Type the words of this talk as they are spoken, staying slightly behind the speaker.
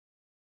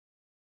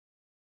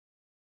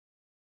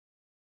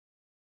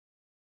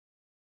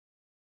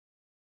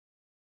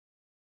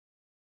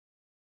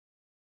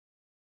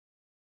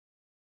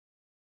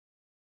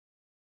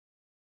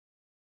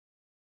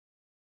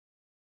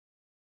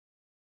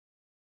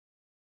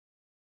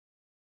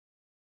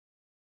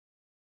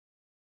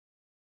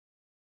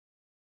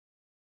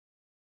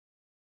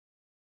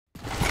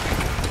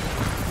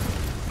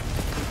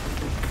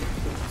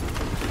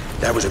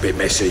That was a bit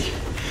messy.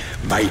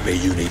 Maybe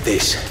you need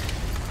this.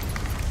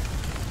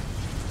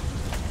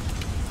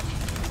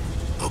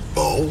 A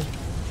bow?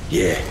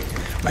 Yeah,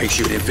 makes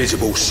you an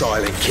invisible,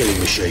 silent killing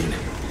machine.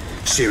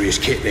 Serious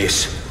kit,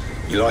 this.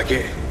 You like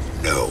it?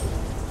 No.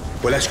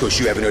 Well, that's because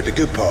you haven't heard the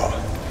good part.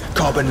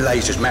 Carbon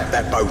lasers map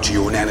that bow to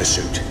your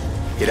nanosuit.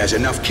 It has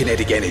enough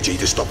kinetic energy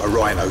to stop a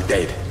rhino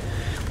dead.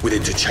 With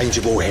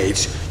interchangeable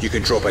heads, you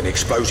can drop an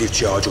explosive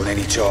charge on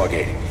any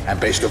target. And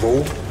best of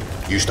all,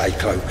 you stay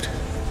cloaked.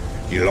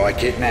 You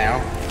like it now?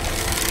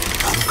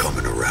 I'm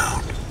coming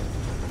around.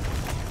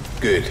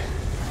 Good.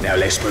 Now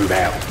let's move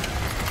out.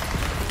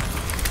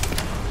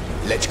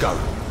 Let's go.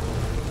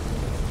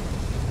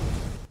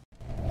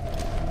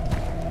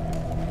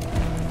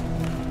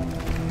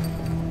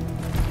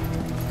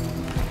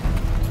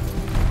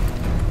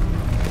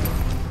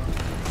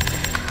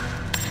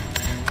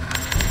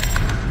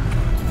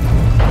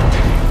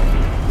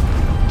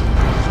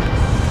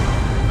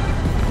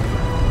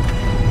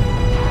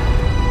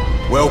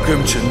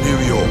 Welcome to New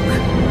York,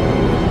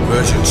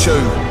 version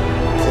 2.0.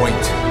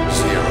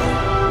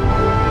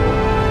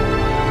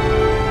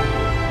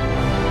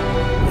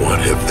 What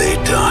have they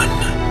done?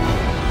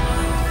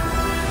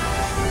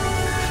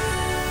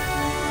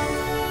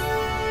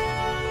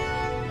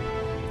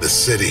 The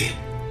city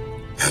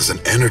has an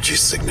energy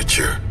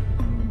signature.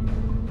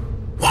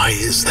 Why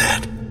is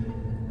that?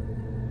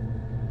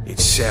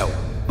 It's Cell.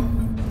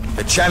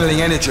 They're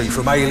channeling energy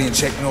from alien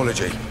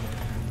technology,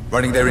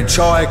 running their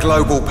entire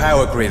global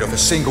power grid off a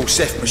single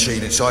Ceph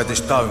machine inside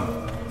this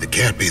dome. It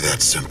can't be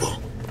that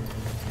simple.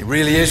 It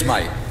really is,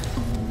 mate.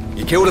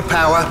 You kill the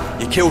power,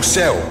 you kill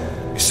Cell.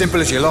 As simple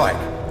as you like.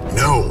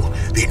 No,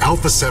 the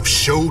Alpha Ceph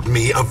showed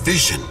me a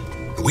vision.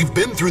 We've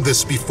been through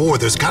this before.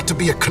 There's got to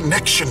be a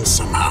connection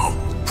somehow.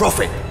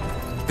 Prophet,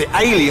 the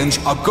aliens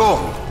are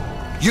gone.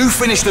 You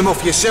finished them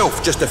off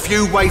yourself, just a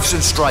few waifs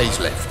and strays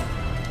left.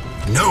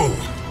 No,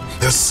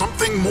 there's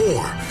something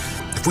more.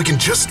 If we can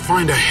just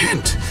find a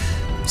hint.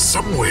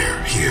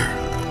 Somewhere here,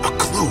 a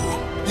clue.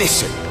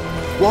 Listen,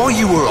 while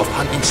you were off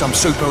hunting some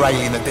super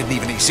alien that didn't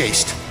even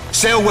exist,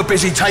 Cell were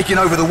busy taking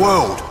over the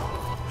world.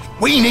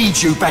 We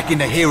need you back in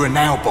the here and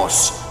now,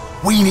 boss.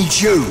 We need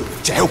you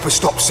to help us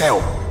stop Cell.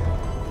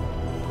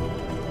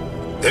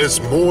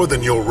 There's more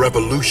than your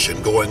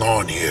revolution going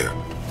on here.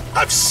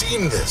 I've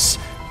seen this.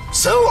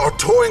 Cell are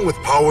toying with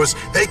powers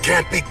they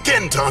can't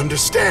begin to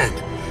understand.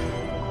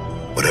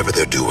 Whatever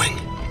they're doing,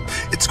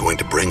 it's going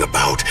to bring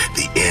about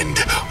the end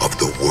of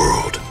the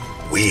world.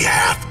 We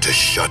have to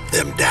shut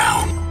them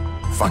down.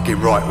 Fucking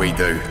right we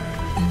do.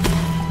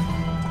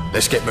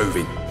 Let's get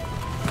moving.